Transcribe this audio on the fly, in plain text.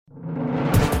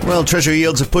Well, Treasury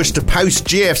yields have pushed to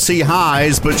post-GFC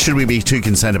highs, but should we be too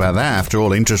concerned about that? After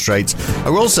all, interest rates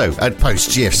are also at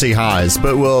post-GFC highs,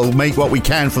 but we'll make what we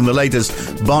can from the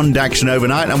latest bond action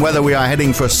overnight and whether we are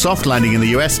heading for a soft landing in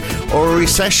the US or a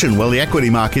recession. Well, the equity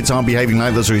markets aren't behaving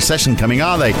like there's a recession coming,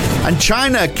 are they? And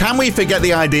China, can we forget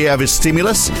the idea of a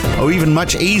stimulus or even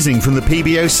much easing from the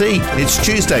PBOC? It's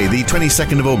Tuesday, the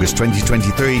 22nd of August,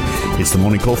 2023. It's the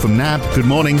morning call from NAB. Good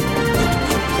morning.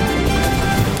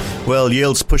 Well,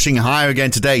 yields pushing higher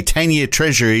again today. 10-year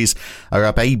treasuries are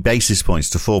up 8 basis points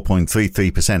to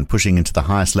 4.33%, pushing into the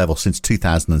highest level since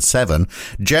 2007.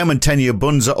 German 10-year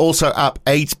bunds are also up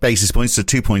 8 basis points to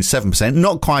 2.7%.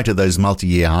 Not quite at those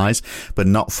multi-year highs, but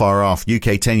not far off.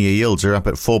 UK 10-year yields are up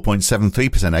at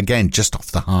 4.73%, again, just off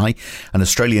the high. And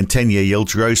Australian 10-year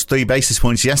yields rose 3 basis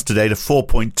points yesterday to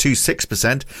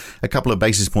 4.26%, a couple of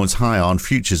basis points higher on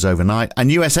futures overnight.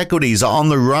 And US equities are on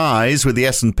the rise, with the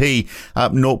S&P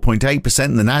up 0.8%,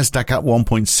 and the Nasdaq up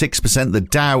 1.6%, the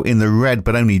Dow in the red,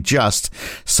 but only just.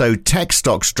 So tech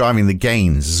stocks driving the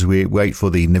gains as we wait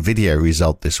for the Nvidia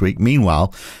result this week.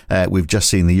 Meanwhile, we've just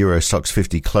seen the Euro Stoxx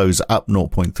 50 close up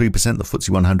 0.3%, the FTSE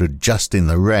 100 just in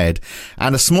the red,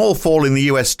 and a small fall in the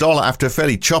US dollar after a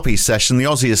fairly choppy session. The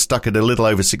Aussie is stuck at a little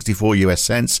over 64 US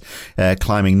cents,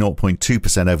 climbing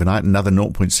 0.2% overnight. Another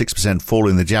 0.6% fall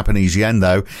in the Japanese yen,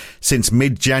 though. Since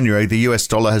mid-January, the US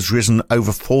dollar has risen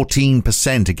over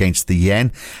 14% against the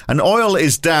yen, and oil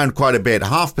is down quite a bit.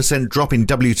 0.5% drop in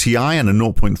WTI and a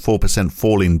 0.4%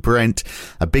 fall in Brent.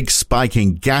 A big spike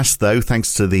in gas, though,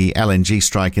 thanks to the LNG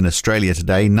strike in Australia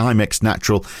today. NYMEX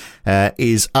Natural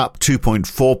is up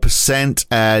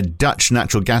 2.4%. Dutch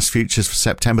natural gas futures for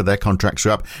September, their contracts are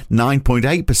up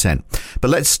 9.8%. But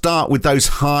let's start with those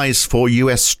highs for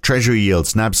US Treasury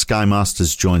yields. NAB Sky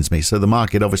Masters joins me. So the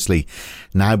market obviously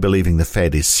now believing the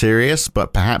Fed is serious,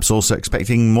 but perhaps also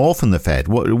expecting more from the Fed.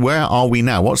 Where are we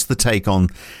now? What's the take on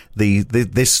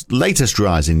this latest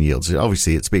rise in yields?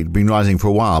 Obviously, it's been rising for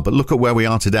a while, but look at where we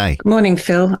are today. Good morning,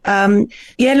 Phil.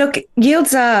 Look,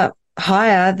 yields are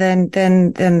higher than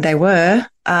they were,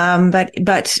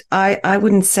 but I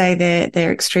wouldn't say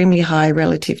they're extremely high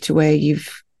relative to where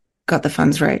you've got the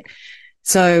funds rate.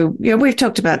 So, we've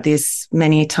talked about this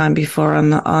many a time before on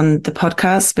the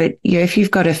podcast, but if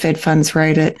you've got a Fed funds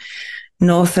rate at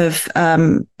north of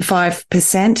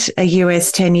 5%, a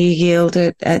US 10-year yield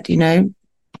at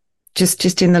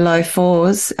just in the low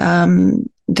fours,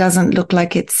 doesn't look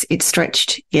like it's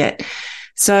stretched yet.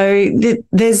 So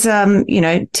there's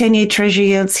 10-year treasury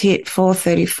yields hit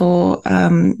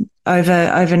 4.34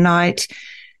 overnight.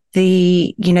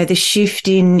 The shift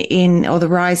in or the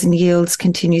rise in yields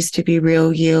continues to be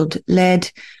real yield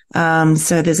led.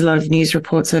 So there's a lot of news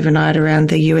reports overnight around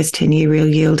the US 10-year real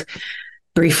yield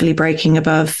briefly breaking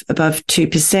above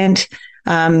 2%.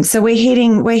 So we're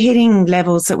hitting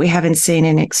levels that we haven't seen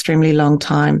in an extremely long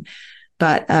time.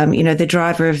 But, the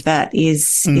driver of that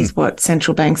is what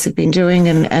central banks have been doing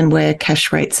and where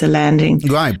cash rates are landing.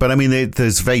 Right. But I mean,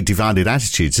 there's very divided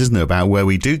attitudes, isn't there, about where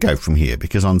we do go from here?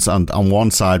 Because on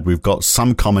one side, we've got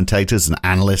some commentators and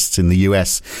analysts in the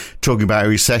US talking about a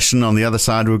recession. On the other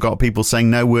side, we've got people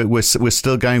saying, no, we're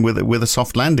still going with a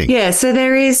soft landing. Yeah. So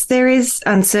there is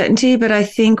uncertainty, but I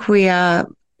think we are,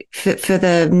 for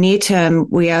the near term,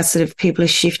 people are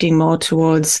shifting more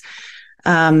towards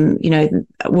the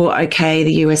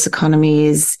US economy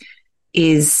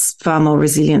is far more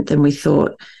resilient than we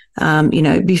thought.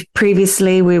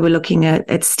 Previously we were looking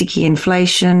at sticky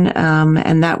inflation,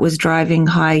 and that was driving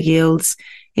high yields.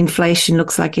 Inflation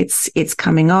looks like it's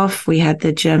coming off. We had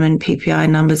the German PPI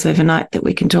numbers overnight that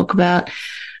we can talk about.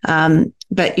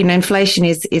 But inflation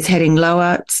is heading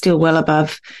lower, still well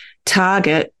above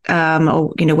target,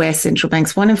 where central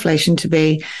banks want inflation to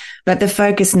be. But the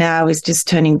focus now is just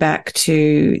turning back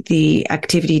to the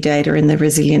activity data and the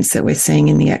resilience that we're seeing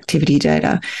in the activity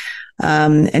data.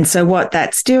 And so what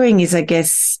that's doing is, I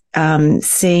guess,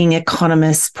 seeing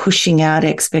economists pushing out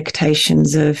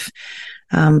expectations of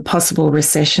possible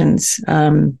recessions.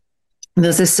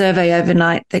 There's a survey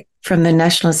overnight from the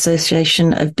National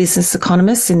Association of Business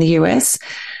Economists in the US,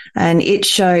 and it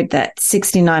showed that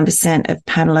 69% of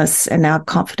panelists are now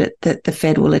confident that the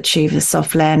Fed will achieve a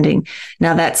soft landing.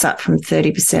 Now, that's up from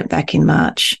 30% back in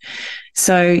March.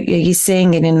 So you're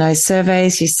seeing it in those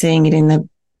surveys. You're seeing it in the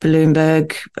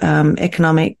Bloomberg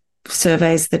economic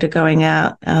surveys that are going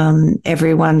out.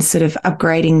 Everyone's sort of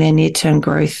upgrading their near-term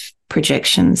growth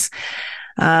projections.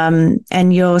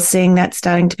 And you're seeing that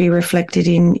starting to be reflected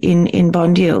in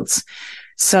bond yields.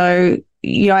 So,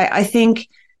 I think,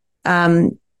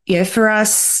 for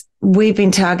us, we've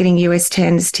been targeting US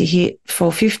 10s to hit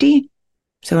 450.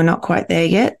 So we're not quite there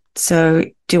yet. So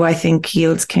do I think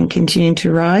yields can continue to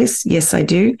rise? Yes, I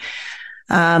do.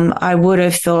 I would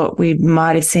have thought we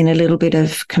might have seen a little bit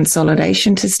of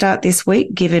consolidation to start this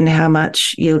week, given how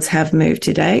much yields have moved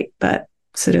to date, but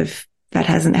sort of that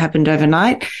hasn't happened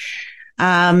overnight.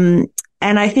 And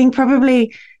I think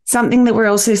probably something that we're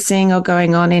also seeing or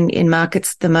going on in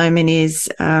markets at the moment is,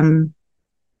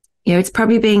 it's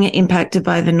probably being impacted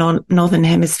by the Northern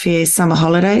Hemisphere summer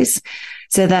holidays.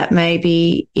 So that may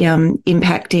be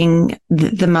impacting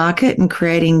the market and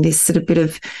creating this sort of bit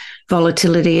of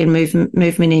volatility and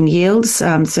movement in yields,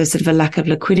 so sort of a lack of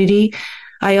liquidity.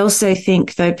 I also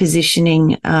think, though,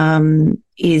 positioning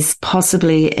is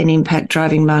possibly an impact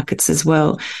driving markets as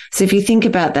well. So if you think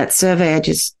about that survey I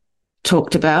just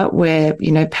talked about, where,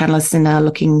 panelists are now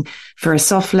looking for a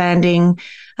soft landing,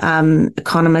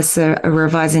 economists are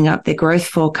revising up their growth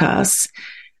forecasts.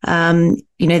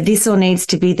 This all needs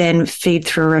to be then feed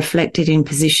through reflected in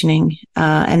positioning.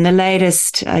 And the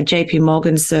latest JP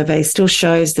Morgan survey still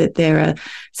shows that there are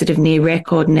sort of near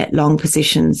record net long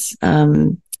positions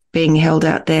being held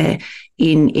out there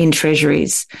in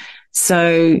treasuries.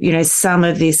 So, some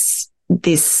of this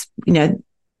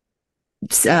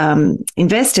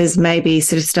investors may be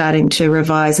sort of starting to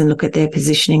revise and look at their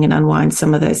positioning and unwind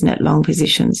some of those net long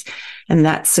positions. And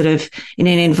that's sort of in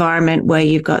an environment where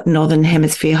you've got Northern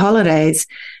Hemisphere holidays,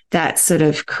 that's sort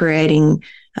of creating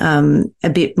a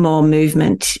bit more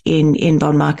movement in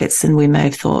bond markets than we may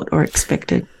have thought or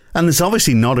expected. And there's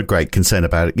obviously not a great concern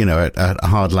about, a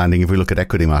hard landing. If we look at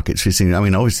equity markets, we've seen,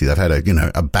 obviously they've had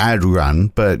a bad run,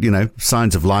 but,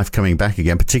 signs of life coming back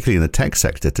again, particularly in the tech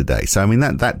sector today. So,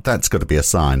 that's got to be a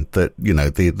sign that,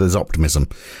 there's optimism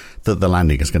that the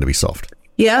landing is going to be soft.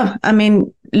 Yeah.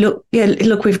 Look,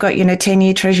 we've got,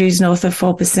 10-year treasuries north of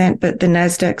 4%, but the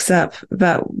Nasdaq's up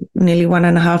about nearly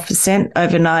 1.5%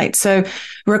 overnight. So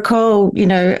recall,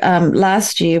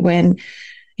 last year when,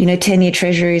 10-year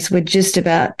treasuries were just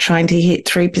about trying to hit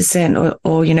 3%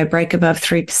 or break above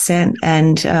 3%.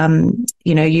 And,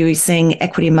 you were seeing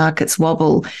equity markets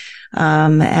wobble.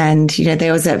 And,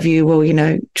 there was that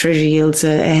view, treasury yields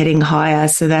are heading higher.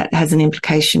 So that has an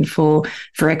implication for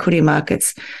equity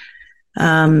markets.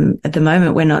 At the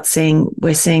moment, we're not seeing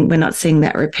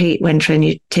that repeat when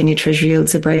 10-year treasury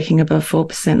yields are breaking above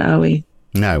 4%, are we?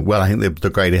 No, well, I think the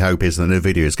greater hope is that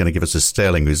Nvidia is going to give us a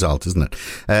sterling result, isn't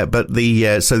it? But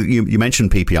so you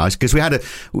mentioned PPIs because we had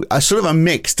a sort of a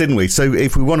mix, didn't we? So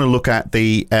if we want to look at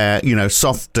the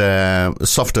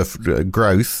softer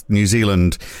growth, New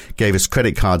Zealand gave us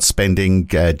credit card spending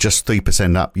just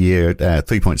 3% up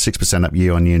 3.6% up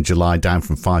year on year in July, down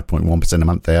from 5.1% a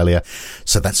month earlier.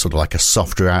 So that's sort of like a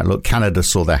softer outlook. Canada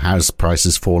saw their house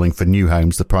prices falling for new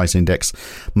homes. The price index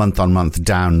month on month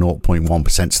down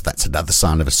 0.1%. So that's another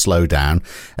sign of a slowdown,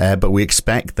 but we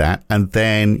expect that. And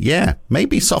then,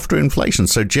 maybe softer inflation.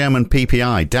 So German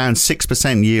PPI down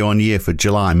 6% year on year for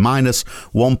July, minus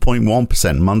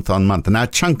 1.1% month on month. And now a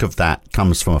chunk of that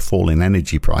comes from a fall in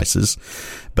energy prices.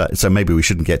 But so maybe we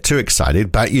shouldn't get too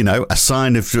excited, but a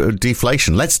sign of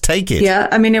deflation. Let's take it. Yeah.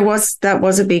 That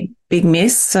was a big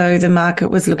miss. So the market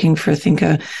was looking for, I think,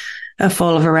 a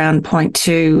fall of around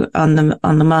 0.2 on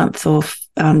the month, or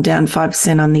down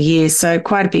 5% on the year. So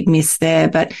quite a big miss there,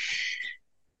 but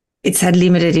it's had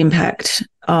limited impact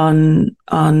on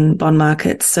bond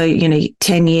markets. So,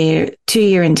 2-year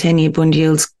and 10-year bond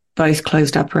yields both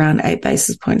closed up around 8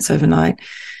 basis points overnight.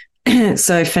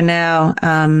 So for now,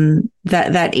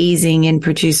 that easing in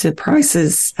producer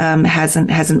prices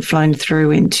hasn't flown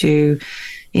through into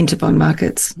bond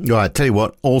markets. Right, tell you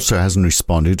what also hasn't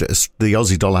responded. The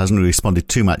Aussie dollar hasn't responded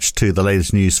too much to the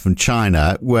latest news from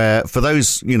China, where for those,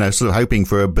 sort of hoping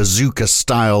for a bazooka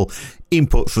style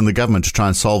input from the government to try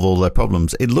and solve all their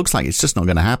problems, it looks like it's just not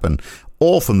going to happen.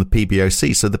 Or from the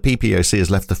PBOC. So the PBOC has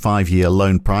left the 5-year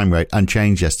loan prime rate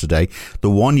unchanged yesterday. The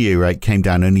 1-year rate came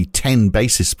down only 10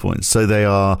 basis points. So they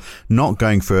are not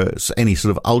going for any sort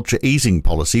of ultra easing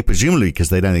policy, presumably because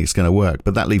they don't think it's going to work.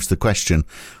 But that leaves the question,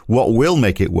 what will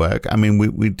make it work?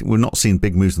 We're not seeing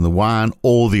big moves in the yuan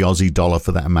or the Aussie dollar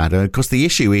for that matter. Because the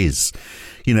issue is,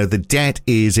 the debt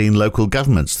is in local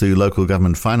governments through local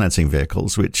government financing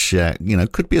vehicles, which,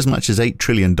 could be as much as $8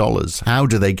 trillion. How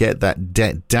do they get that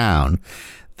debt down?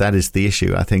 That is the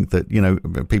issue. I think that,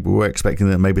 people were expecting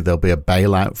that maybe there'll be a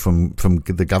bailout from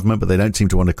the government, but they don't seem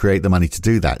to want to create the money to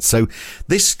do that. So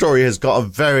this story has got a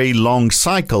very long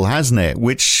cycle, hasn't it?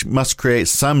 Which must create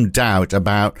some doubt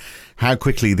about how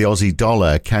quickly the Aussie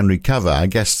dollar can recover. I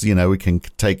guess, we can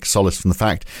take solace from the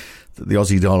fact that the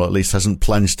Aussie dollar at least hasn't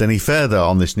plunged any further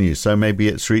on this news. So maybe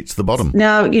it's reached the bottom.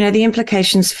 Now, the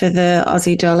implications for the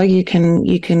Aussie dollar, you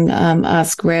can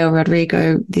ask Ray or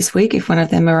Rodrigo this week if one of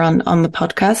them are on the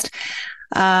podcast.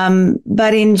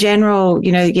 But in general,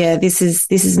 this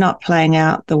is not playing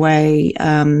out the way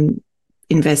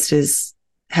investors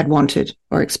had wanted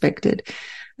or expected.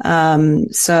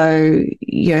 So,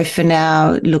 for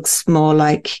now, it looks more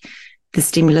like the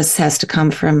stimulus has to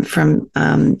come from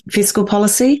fiscal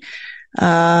policy.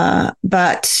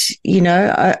 But,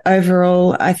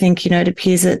 overall, I think, it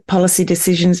appears that policy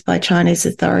decisions by Chinese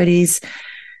authorities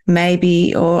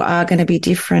maybe or are going to be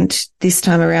different this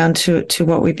time around to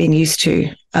what we've been used to.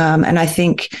 And I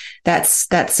think that's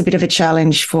a bit of a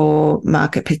challenge for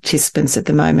market participants at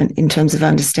the moment in terms of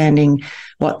understanding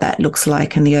what that looks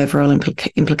like and the overall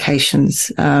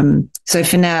implications. So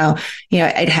for now,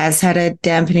 it has had a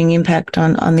dampening impact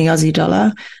on the Aussie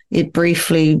dollar. It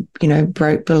briefly,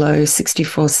 broke below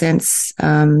 64 cents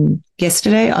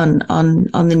yesterday on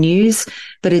the news,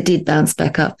 but it did bounce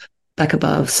back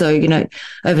above. So,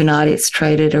 overnight it's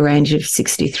traded a range of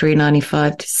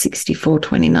 63.95 to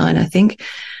 64.29, I think.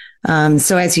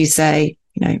 So as you say,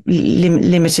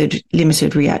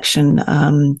 limited reaction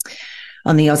on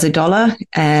the Aussie dollar,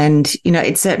 and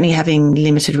it's certainly having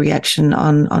limited reaction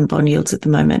on bond yields at the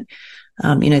moment.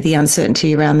 The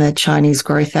uncertainty around the Chinese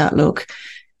growth outlook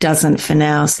doesn't for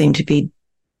now seem to be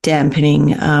dampening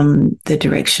the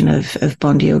direction of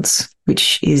bond yields,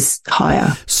 which is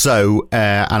higher. So,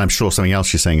 and I'm sure something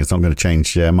else you're saying is not going to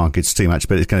change markets too much,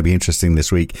 but it's going to be interesting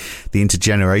this week. The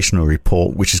intergenerational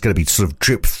report, which is going to be sort of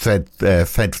drip fed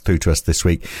through to us this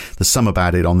week. There's some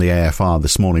about it on the AFR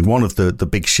this morning. One of the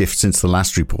big shifts since the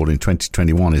last report in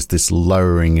 2021 is this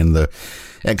lowering in the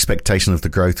expectation of the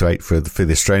growth rate for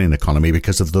the Australian economy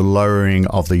because of the lowering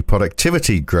of the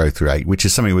productivity growth rate, which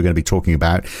is something we're going to be talking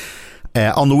about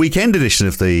on the weekend edition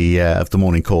of the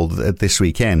morning call this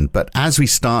weekend. But as we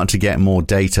start to get more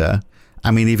data,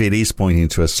 I mean, if it is pointing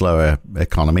to a slower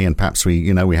economy and perhaps we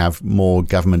have more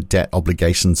government debt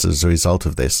obligations as a result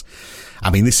of this, I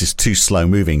mean, this is too slow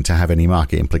moving to have any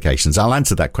market implications. I'll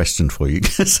answer that question for you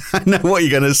because I know what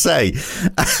you're going to say.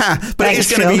 But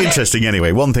it's going to be interesting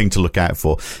anyway. One thing to look out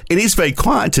for. It is very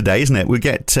quiet today, isn't it? We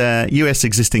get US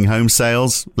existing home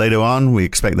sales later on. We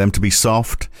expect them to be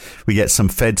soft. We get some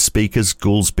Fed speakers,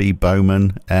 Goolsbee,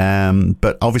 Bowman.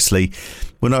 But obviously,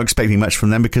 we're not expecting much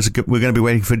from them because we're going to be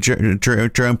waiting for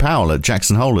Jerome Powell at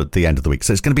Jackson Hole at the end of the week.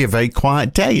 So it's going to be a very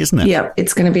quiet day, isn't it? Yeah,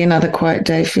 it's going to be another quiet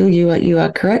day, Phil. You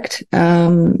are correct.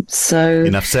 So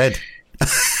enough said.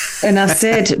 Enough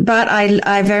said. But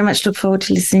I very much look forward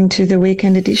to listening to the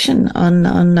weekend edition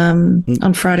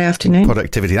on Friday afternoon.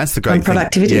 Productivity. That's the great thing.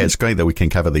 Yeah, it's great that we can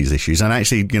cover these issues. And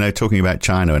actually, talking about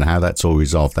China and how that's all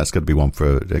resolved, that's going to be one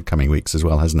for the coming weeks as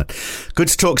well, hasn't it? Good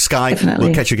to talk, Sky. Definitely.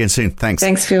 We'll catch you again soon. Thanks.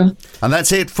 Thanks, Phil. And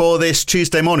that's it for this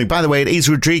Tuesday morning. By the way, it is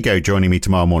Rodrigo joining me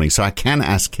tomorrow morning, so I can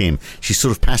ask him. She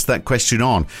sort of passed that question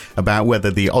on about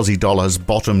whether the Aussie dollar has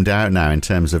bottomed out now in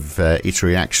terms of its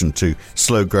reaction to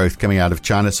slow growth coming out of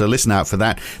China. So listen out for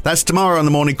that. That's tomorrow on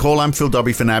the morning call. I'm Phil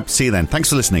Dobby for now. See you then. Thanks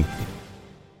for listening.